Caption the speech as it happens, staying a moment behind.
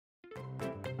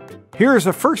Here's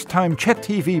a first-time CHET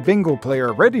TV Bingo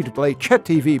player ready to play CHET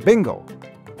TV Bingo.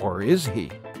 Or is he?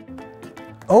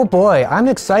 Oh boy, I'm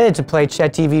excited to play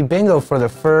CHET TV Bingo for the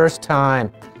first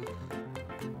time.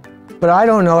 But I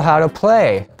don't know how to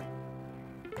play.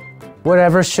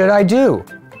 Whatever should I do?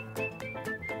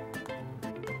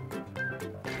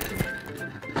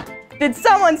 Did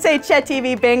someone say CHET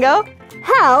TV Bingo?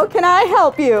 How can I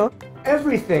help you?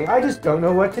 Everything. I just don't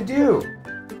know what to do.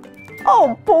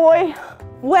 Oh boy.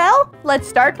 Well, let's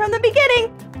start from the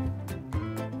beginning.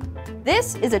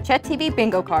 This is a CHET TV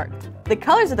Bingo card. The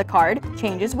colors of the card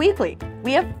changes weekly.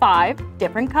 We have 5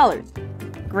 different colors: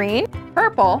 green,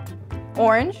 purple,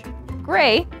 orange,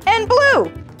 gray, and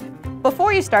blue.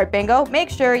 Before you start bingo,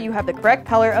 make sure you have the correct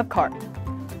color of card.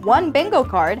 One bingo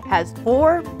card has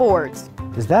 4 boards.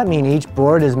 Does that mean each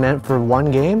board is meant for one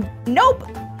game? Nope!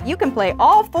 You can play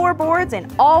all 4 boards in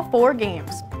all 4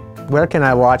 games. Where can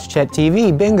I watch CHET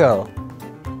TV Bingo?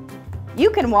 You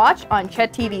can watch on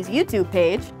CHET TV's YouTube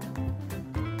page,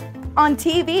 on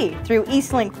TV through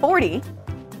Eastlink 40,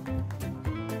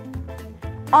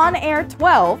 On Air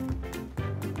 12,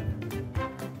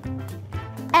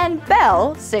 and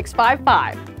Bell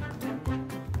 655.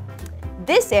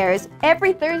 This airs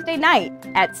every Thursday night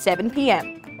at 7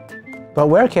 p.m. But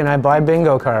where can I buy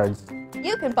bingo cards?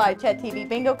 You can buy CHET TV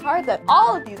Bingo cards at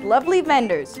all of these lovely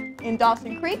vendors. In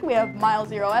Dawson Creek, we have Mile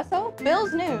Zero Esso,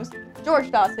 Bill's News,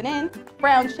 George Dawson Inn,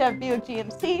 Brown Chev Buick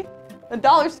GMC, the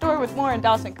Dollar Store with more in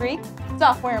Dawson Creek,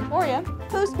 Software Emporium,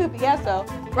 Pooh's Poopy Esso,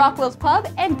 Rockwell's Pub,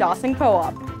 and Dawson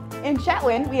Co-op. In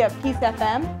Chetwynd, we have Peace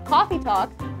FM, Coffee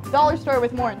Talk, Dollar Store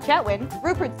with more in Chetwynd,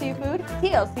 Rupert Seafood,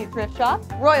 TLC Thrift Shop,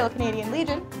 Royal Canadian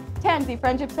Legion, Tansy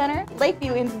Friendship Center,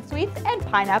 Lakeview Inns and Suites, and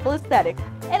Pineapple Aesthetics.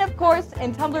 And of course,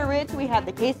 in Tumbler Ridge, we have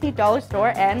the KC Dollar Store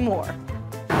and more.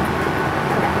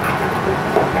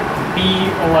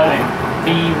 B11,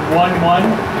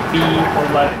 B11,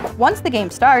 B11. Once the game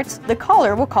starts, the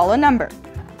caller will call a number.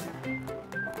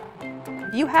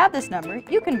 If you have this number,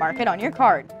 you can mark it on your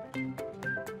card.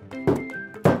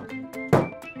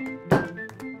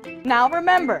 Now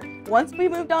remember, once we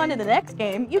moved on to the next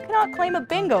game, you cannot claim a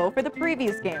bingo for the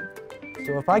previous game.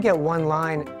 So if I get one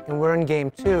line and we're in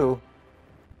game 2,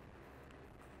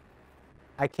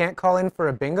 I can't call in for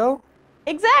a bingo?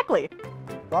 Exactly.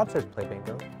 Bob says play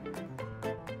bingo.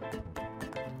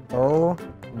 Oh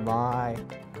my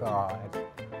God.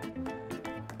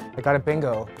 I got a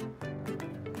bingo.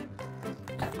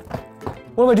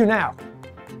 What do I do now?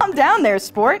 Calm down there,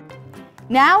 sport.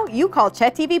 Now you call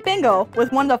CHET TV Bingo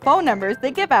with one of the phone numbers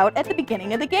they give out at the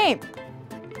beginning of the game.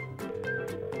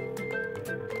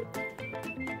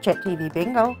 CHET TV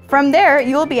Bingo. From there,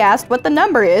 you will be asked what the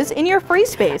number is in your free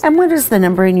space. And what is the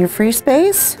number in your free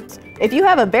space? If you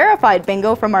have a verified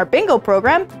bingo from our bingo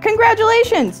program,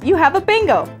 congratulations, you have a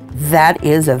bingo. That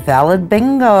is a valid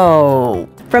bingo.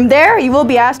 From there, you will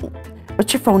be asked,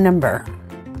 what's your phone number?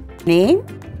 Name?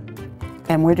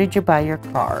 And where did you buy your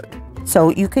card? So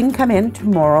you can come in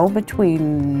tomorrow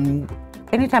between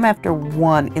anytime after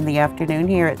 1 in the afternoon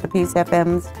here at the Peace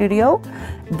FM studio.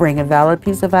 Bring a valid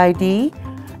piece of ID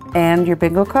and your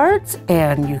bingo cards,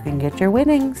 and you can get your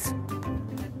winnings.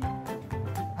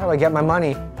 How do I get my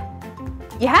money?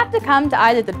 you have to come to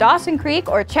either the Dawson Creek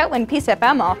or Chetwynd Peace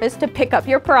FM office to pick up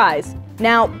your prize.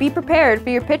 Now, be prepared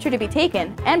for your picture to be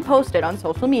taken and posted on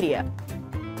social media.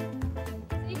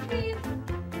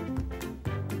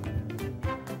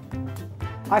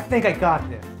 I think I got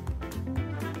this.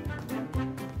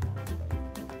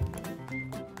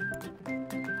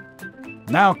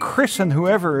 Now Chris and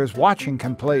whoever is watching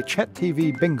can play CHET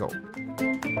TV Bingo.